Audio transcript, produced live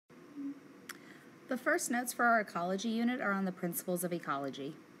The first notes for our ecology unit are on the principles of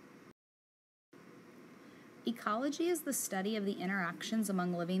ecology. Ecology is the study of the interactions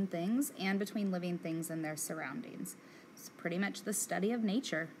among living things and between living things and their surroundings. It's pretty much the study of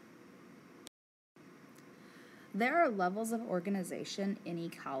nature. There are levels of organization in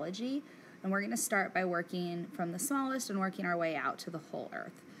ecology, and we're going to start by working from the smallest and working our way out to the whole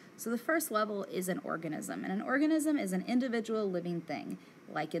earth. So the first level is an organism, and an organism is an individual living thing.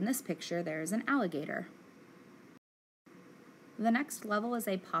 Like in this picture, there is an alligator. The next level is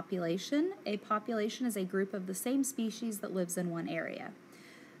a population. A population is a group of the same species that lives in one area.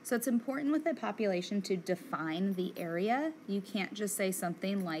 So it's important with a population to define the area. You can't just say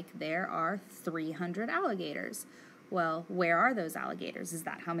something like there are 300 alligators. Well, where are those alligators? Is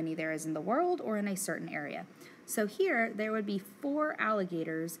that how many there is in the world or in a certain area? So here, there would be 4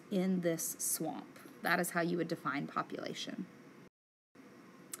 alligators in this swamp. That is how you would define population.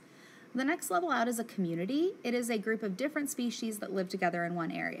 The next level out is a community. It is a group of different species that live together in one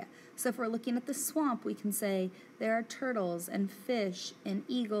area. So if we're looking at the swamp, we can say there are turtles and fish and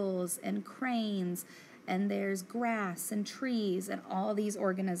eagles and cranes, and there's grass and trees and all these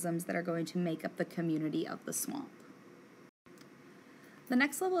organisms that are going to make up the community of the swamp. The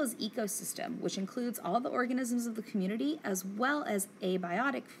next level is ecosystem, which includes all the organisms of the community as well as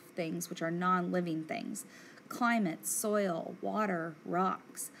abiotic things, which are non-living things. Climate, soil, water,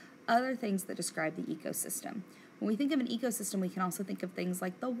 rocks, other things that describe the ecosystem. When we think of an ecosystem, we can also think of things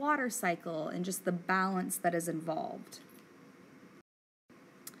like the water cycle and just the balance that is involved.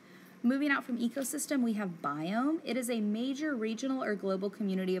 Moving out from ecosystem, we have biome. It is a major regional or global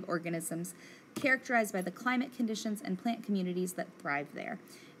community of organisms characterized by the climate conditions and plant communities that thrive there.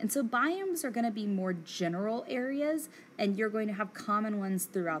 And so biomes are going to be more general areas, and you're going to have common ones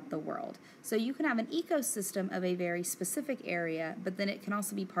throughout the world. So you can have an ecosystem of a very specific area, but then it can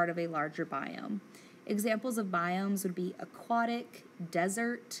also be part of a larger biome. Examples of biomes would be aquatic,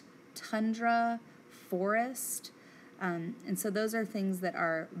 desert, tundra, forest, and so those are things that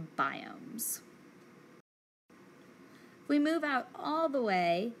are biomes. If we move out all the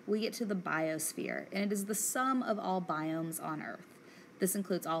way, we get to the biosphere, and it is the sum of all biomes on Earth. This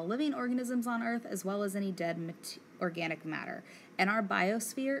includes all living organisms on Earth as well as any dead organic matter. And our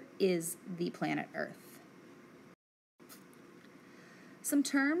biosphere is the planet Earth. Some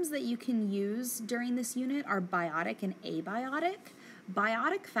terms that you can use during this unit are biotic and abiotic.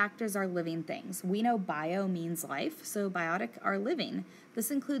 Biotic factors are living things. We know bio means life, so biotic are living.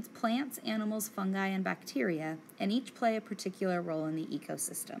 This includes plants, animals, fungi, and bacteria, and each play a particular role in the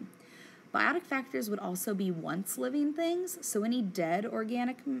ecosystem. Biotic factors would also be once living things, so any dead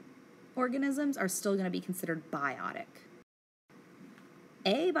organic organisms are still going to be considered biotic.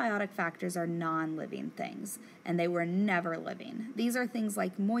 Abiotic factors are non-living things, and they were never living. These are things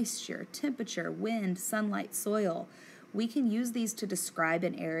like moisture, temperature, wind, sunlight, soil. We can use these to describe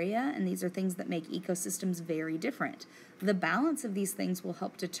an area, and these are things that make ecosystems very different. The balance of these things will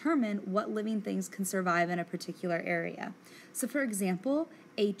help determine what living things can survive in a particular area. So for example,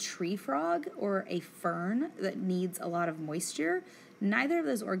 a tree frog or a fern that needs a lot of moisture, neither of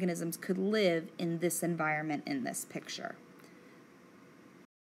those organisms could live in this environment in this picture.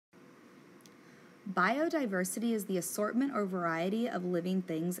 Biodiversity is the assortment or variety of living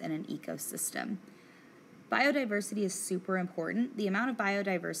things in an ecosystem. Biodiversity is super important. The amount of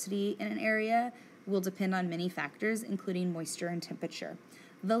biodiversity in an area will depend on many factors, including moisture and temperature.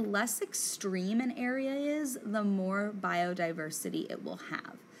 The less extreme an area is, the more biodiversity it will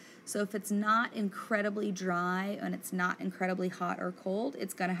have. So if it's not incredibly dry and it's not incredibly hot or cold,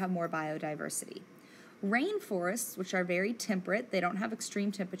 it's going to have more biodiversity. Rainforests, which are very temperate, they don't have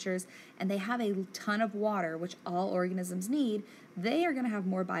extreme temperatures, and they have a ton of water, which all organisms need, they are going to have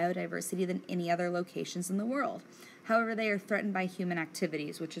more biodiversity than any other locations in the world. However, they are threatened by human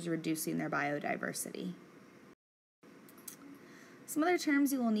activities, which is reducing their biodiversity. Some other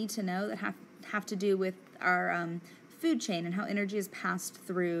terms you will need to know that have to do with our food chain and how energy is passed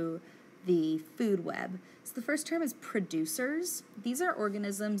through the food web. So the first term is producers. These are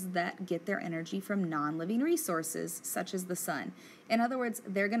organisms that get their energy from non-living resources, such as the sun. In other words,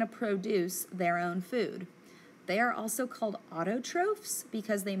 they're going to produce their own food. They are also called autotrophs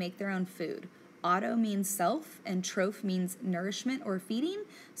because they make their own food. Auto means self, and troph means nourishment or feeding,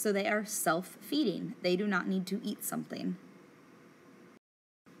 so they are self-feeding. They do not need to eat something.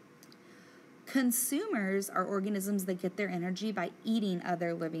 Consumers are organisms that get their energy by eating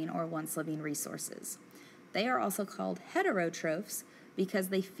other living or once living resources. They are also called heterotrophs because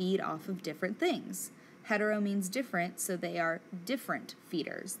they feed off of different things. Hetero means different, so they are different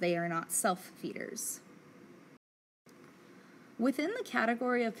feeders. They are not self-feeders. Within the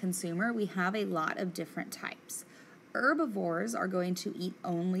category of consumer, we have a lot of different types. Herbivores are going to eat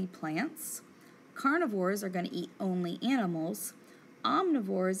only plants. Carnivores are going to eat only animals.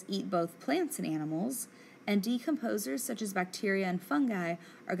 Omnivores eat both plants and animals. And decomposers, such as bacteria and fungi,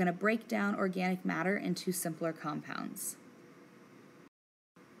 are going to break down organic matter into simpler compounds.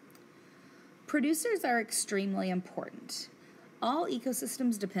 Producers are extremely important. All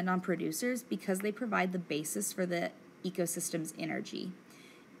ecosystems depend on producers because they provide the basis for the ecosystem's energy.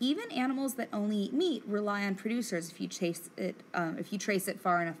 Even animals that only eat meat rely on producers if you trace it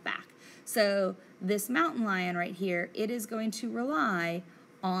far enough back. So this mountain lion right here, it is going to rely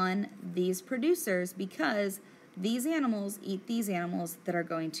on these producers because these animals eat these animals that are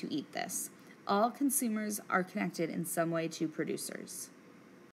going to eat this. All consumers are connected in some way to producers.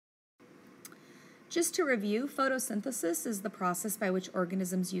 Just to review, photosynthesis is the process by which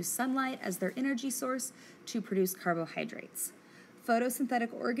organisms use sunlight as their energy source to produce carbohydrates. Photosynthetic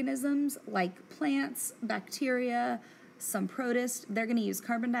organisms like plants, bacteria, some protists, they're going to use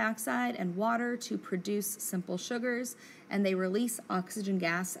carbon dioxide and water to produce simple sugars, and they release oxygen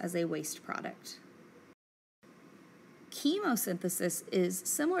gas as a waste product. Chemosynthesis is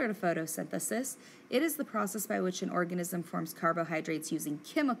similar to photosynthesis. It is the process by which an organism forms carbohydrates using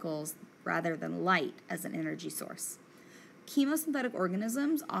chemicals rather than light as an energy source. Chemosynthetic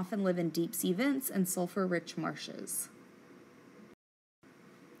organisms often live in deep-sea vents and sulfur-rich marshes.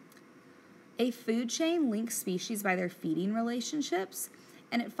 A food chain links species by their feeding relationships,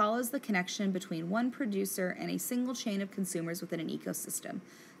 and it follows the connection between one producer and a single chain of consumers within an ecosystem.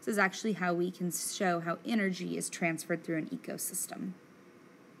 This is actually how we can show how energy is transferred through an ecosystem.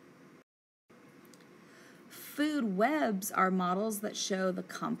 Food webs are models that show the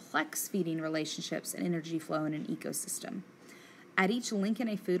complex feeding relationships and energy flow in an ecosystem. At each link in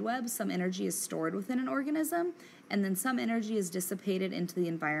a food web, some energy is stored within an organism, and then some energy is dissipated into the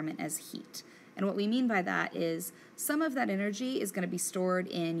environment as heat. And what we mean by that is some of that energy is going to be stored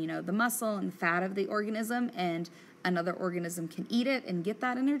in, the muscle and fat of the organism, and another organism can eat it and get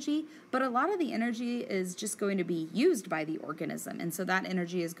that energy, but a lot of the energy is just going to be used by the organism, and so that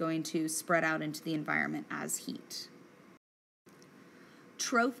energy is going to spread out into the environment as heat.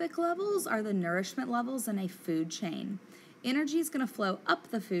 Trophic levels are the nourishment levels in a food chain. Energy is going to flow up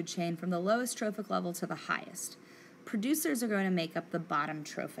the food chain from the lowest trophic level to the highest. Producers are going to make up the bottom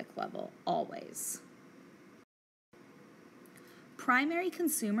trophic level, always. Primary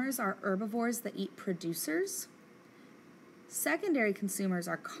consumers are herbivores that eat producers. Secondary consumers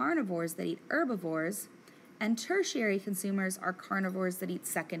are carnivores that eat herbivores, and tertiary consumers are carnivores that eat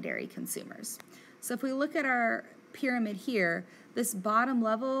secondary consumers. So if we look at our pyramid here, this bottom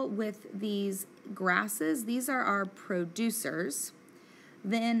level with these grasses, these are our producers.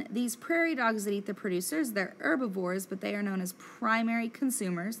 Then these prairie dogs that eat the producers, they're herbivores, but they are known as primary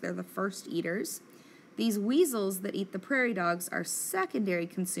consumers. They're the first eaters. These weasels that eat the prairie dogs are secondary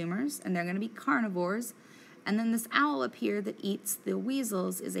consumers, and they're going to be carnivores. And then this owl up here that eats the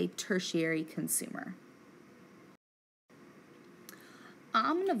weasels is a tertiary consumer.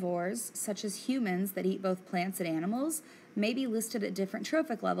 Omnivores, such as humans that eat both plants and animals, may be listed at different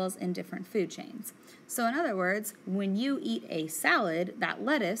trophic levels in different food chains. So in other words, when you eat a salad, that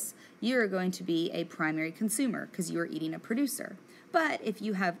lettuce, you're going to be a primary consumer because you are eating a producer. But if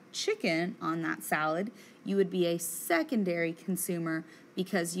you have chicken on that salad, you would be a secondary consumer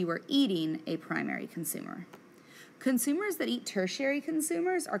because you are eating a primary consumer. Consumers that eat tertiary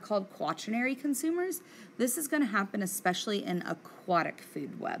consumers are called quaternary consumers. This is going to happen especially in aquatic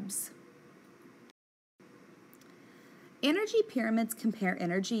food webs. Energy pyramids compare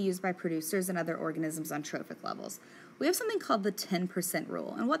energy used by producers and other organisms on trophic levels. We have something called the 10%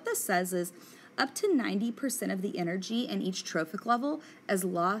 rule, and what this says is up to 90% of the energy in each trophic level is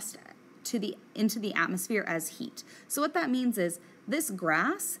lost into the atmosphere as heat. So what that means is this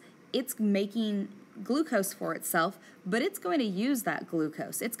grass, it's making glucose for itself, but it's going to use that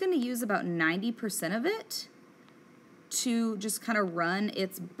glucose. It's going to use about 90% of it to just kind of run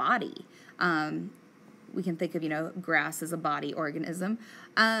its body. We can think of, grass as a body organism.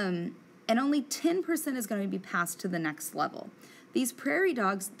 And only 10% is going to be passed to the next level. These prairie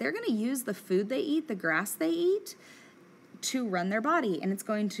dogs, they're going to use the food they eat, the grass they eat, to run their body, and it's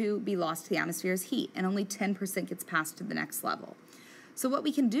going to be lost to the atmosphere as heat, and only 10% gets passed to the next level. So what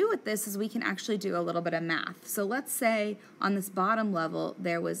we can do with this is we can actually do a little bit of math. So let's say on this bottom level,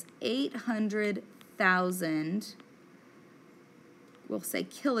 there was 800,000, we'll say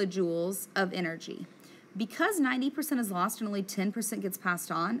kilojoules of energy. Because 90% is lost and only 10% gets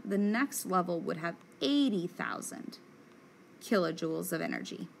passed on, the next level would have 80,000 kilojoules of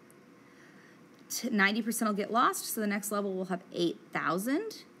energy. 90% will get lost, so the next level will have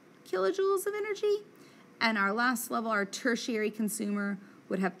 8,000 kilojoules of energy. And our last level, our tertiary consumer,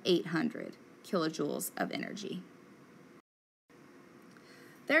 would have 800 kilojoules of energy.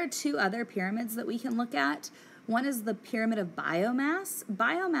 There are two other pyramids that we can look at. One is the pyramid of biomass.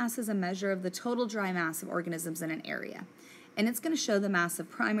 Biomass is a measure of the total dry mass of organisms in an area. And it's going to show the mass of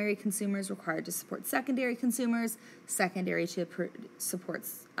primary consumers required to support secondary consumers, secondary to support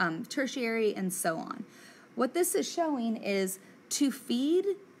tertiary, and so on. What this is showing is to feed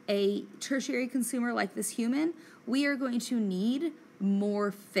a tertiary consumer like this human, we are going to need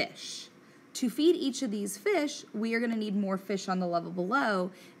more fish. To feed each of these fish, we are going to need more fish on the level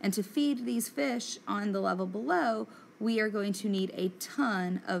below, and to feed these fish on the level below, we are going to need a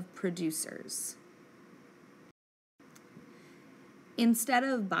ton of producers. Instead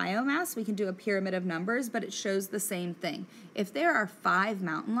of biomass, we can do a pyramid of numbers, but it shows the same thing. If there are 5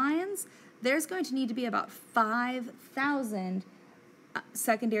 mountain lions, there's going to need to be about 5,000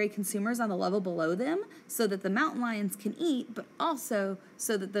 secondary consumers on the level below them so that the mountain lions can eat, but also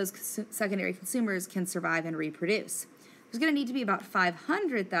so that those secondary consumers can survive and reproduce. There's going to need to be about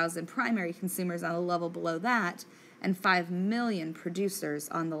 500,000 primary consumers on the level below that and 5 million producers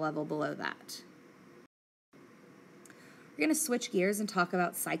on the level below that. We're going to switch gears and talk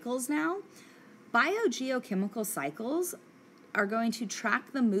about cycles now. Biogeochemical cycles are going to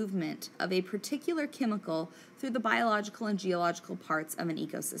track the movement of a particular chemical through the biological and geological parts of an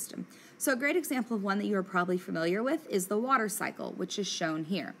ecosystem. So a great example of one that you are probably familiar with is the water cycle, which is shown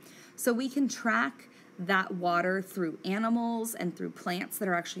here. So we can track that water through animals and through plants that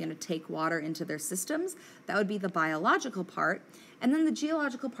are actually going to take water into their systems. That would be the biological part. And then the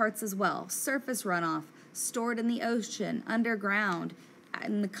geological parts as well, surface runoff, stored in the ocean, underground,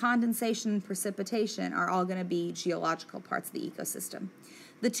 and the condensation and precipitation are all going to be geological parts of the ecosystem.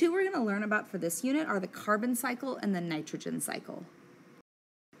 The two we're going to learn about for this unit are the carbon cycle and the nitrogen cycle.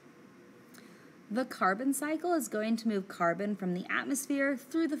 The carbon cycle is going to move carbon from the atmosphere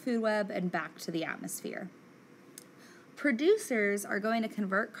through the food web and back to the atmosphere. Producers are going to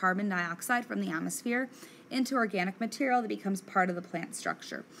convert carbon dioxide from the atmosphere into organic material that becomes part of the plant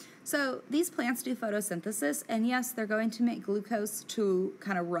structure. So these plants do photosynthesis, and yes, they're going to make glucose to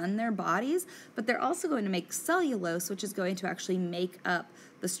kind of run their bodies, but they're also going to make cellulose, which is going to actually make up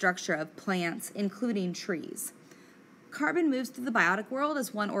the structure of plants, including trees. Carbon moves through the biotic world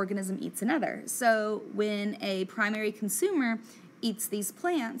as one organism eats another. So when a primary consumer eats these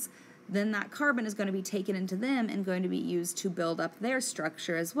plants, then that carbon is going to be taken into them and going to be used to build up their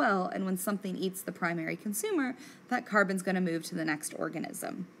structure as well. And when something eats the primary consumer, that carbon's going to move to the next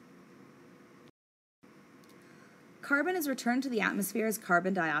organism. Carbon is returned to the atmosphere as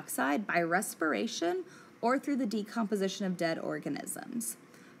carbon dioxide by respiration or through the decomposition of dead organisms.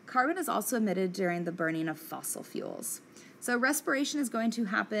 Carbon is also emitted during the burning of fossil fuels. So respiration is going to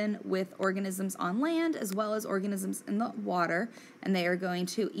happen with organisms on land as well as organisms in the water, and they are going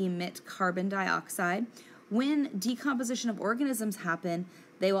to emit carbon dioxide. When decomposition of organisms happen,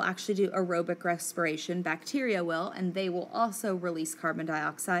 they will actually do aerobic respiration. Bacteria will, and they will also release carbon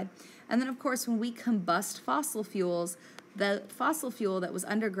dioxide. And then, of course, when we combust fossil fuels, the fossil fuel that was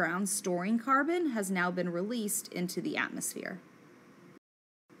underground storing carbon has now been released into the atmosphere.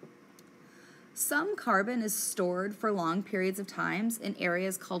 Some carbon is stored for long periods of times in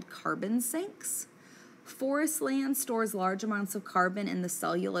areas called carbon sinks. Forest land stores large amounts of carbon in the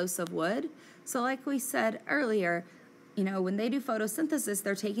cellulose of wood. So like we said earlier, when they do photosynthesis,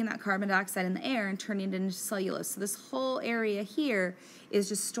 they're taking that carbon dioxide in the air and turning it into cellulose. So this whole area here is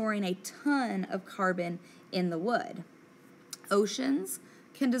just storing a ton of carbon in the wood. Oceans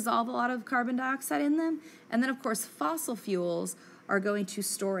can dissolve a lot of carbon dioxide in them. And then, of course, fossil fuels are going to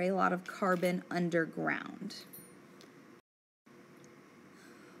store a lot of carbon underground.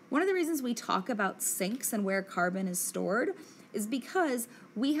 One of the reasons we talk about sinks and where carbon is stored is because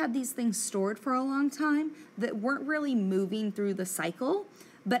we had these things stored for a long time that weren't really moving through the cycle.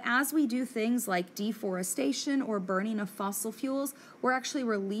 But as we do things like deforestation or burning of fossil fuels, we're actually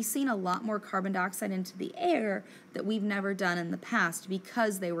releasing a lot more carbon dioxide into the air that we've never done in the past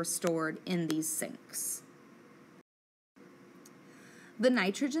because they were stored in these sinks. The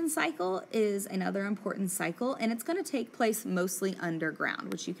nitrogen cycle is another important cycle, and it's going to take place mostly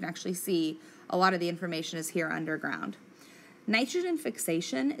underground, which you can actually see a lot of the information is here underground. Nitrogen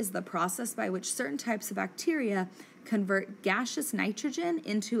fixation is the process by which certain types of bacteria convert gaseous nitrogen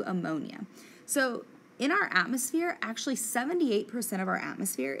into ammonia. So in our atmosphere, actually 78% of our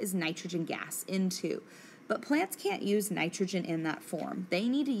atmosphere is nitrogen gas, N2. But plants can't use nitrogen in that form. They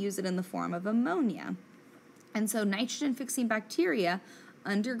need to use it in the form of ammonia. And so nitrogen-fixing bacteria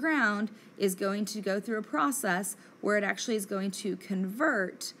underground is going to go through a process where it actually is going to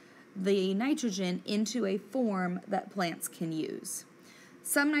convert the nitrogen into a form that plants can use.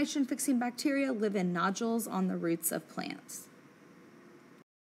 Some nitrogen-fixing bacteria live in nodules on the roots of plants.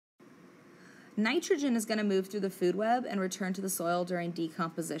 Nitrogen is going to move through the food web and return to the soil during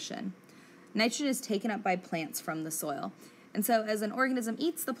decomposition. Nitrogen is taken up by plants from the soil. And so as an organism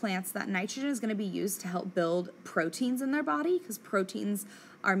eats the plants, that nitrogen is going to be used to help build proteins in their body, because proteins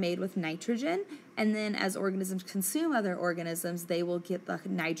are made with nitrogen. And then as organisms consume other organisms, they will get the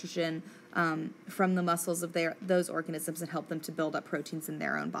nitrogen from the muscles of those organisms and help them to build up proteins in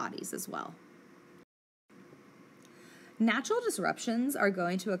their own bodies as well. Natural disruptions are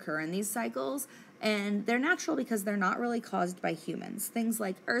going to occur in these cycles, and they're natural because they're not really caused by humans. Things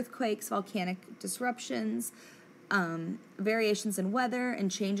like earthquakes, volcanic disruptions, variations in weather,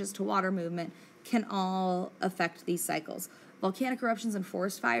 and changes to water movement can all affect these cycles. Volcanic eruptions and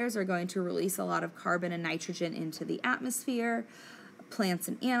forest fires are going to release a lot of carbon and nitrogen into the atmosphere. Plants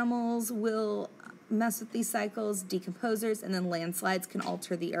and animals will mess with these cycles, decomposers, and then landslides can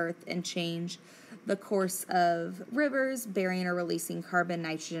alter the earth and change the course of rivers, burying or releasing carbon,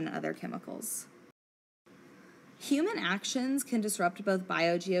 nitrogen, and other chemicals. Human actions can disrupt both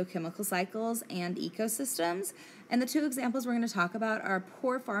biogeochemical cycles and ecosystems, and the two examples we're going to talk about are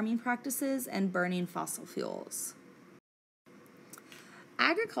poor farming practices and burning fossil fuels.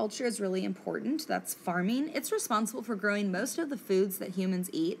 Agriculture is really important. That's farming. It's responsible for growing most of the foods that humans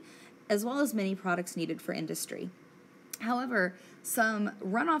eat, as well as many products needed for industry. However, some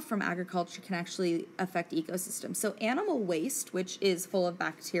runoff from agriculture can actually affect ecosystems. So animal waste, which is full of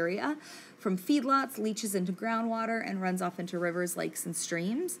bacteria, from feedlots leaches into groundwater and runs off into rivers, lakes, and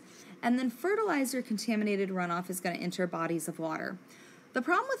streams. And then fertilizer-contaminated runoff is going to enter bodies of water. The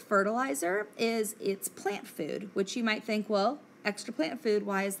problem with fertilizer is it's plant food, which you might think, well, extra plant food,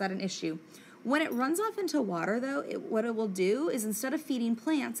 why is that an issue? When it runs off into water, though, what it will do is instead of feeding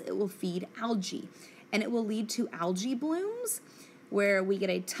plants, it will feed algae. And it will lead to algae blooms, where we get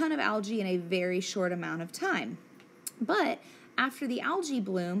a ton of algae in a very short amount of time. But after the algae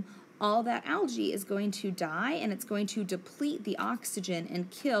bloom, all that algae is going to die, and it's going to deplete the oxygen and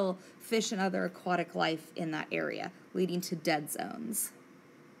kill fish and other aquatic life in that area, leading to dead zones.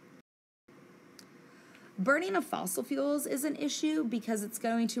 Burning of fossil fuels is an issue because it's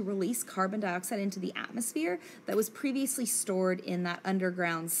going to release carbon dioxide into the atmosphere that was previously stored in that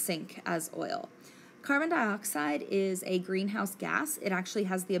underground sink as oil. Carbon dioxide is a greenhouse gas. It actually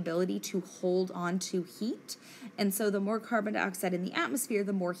has the ability to hold on to heat. And so the more carbon dioxide in the atmosphere,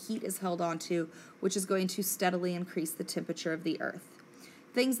 the more heat is held onto, which is going to steadily increase the temperature of the earth.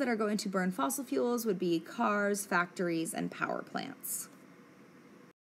 Things that are going to burn fossil fuels would be cars, factories, and power plants.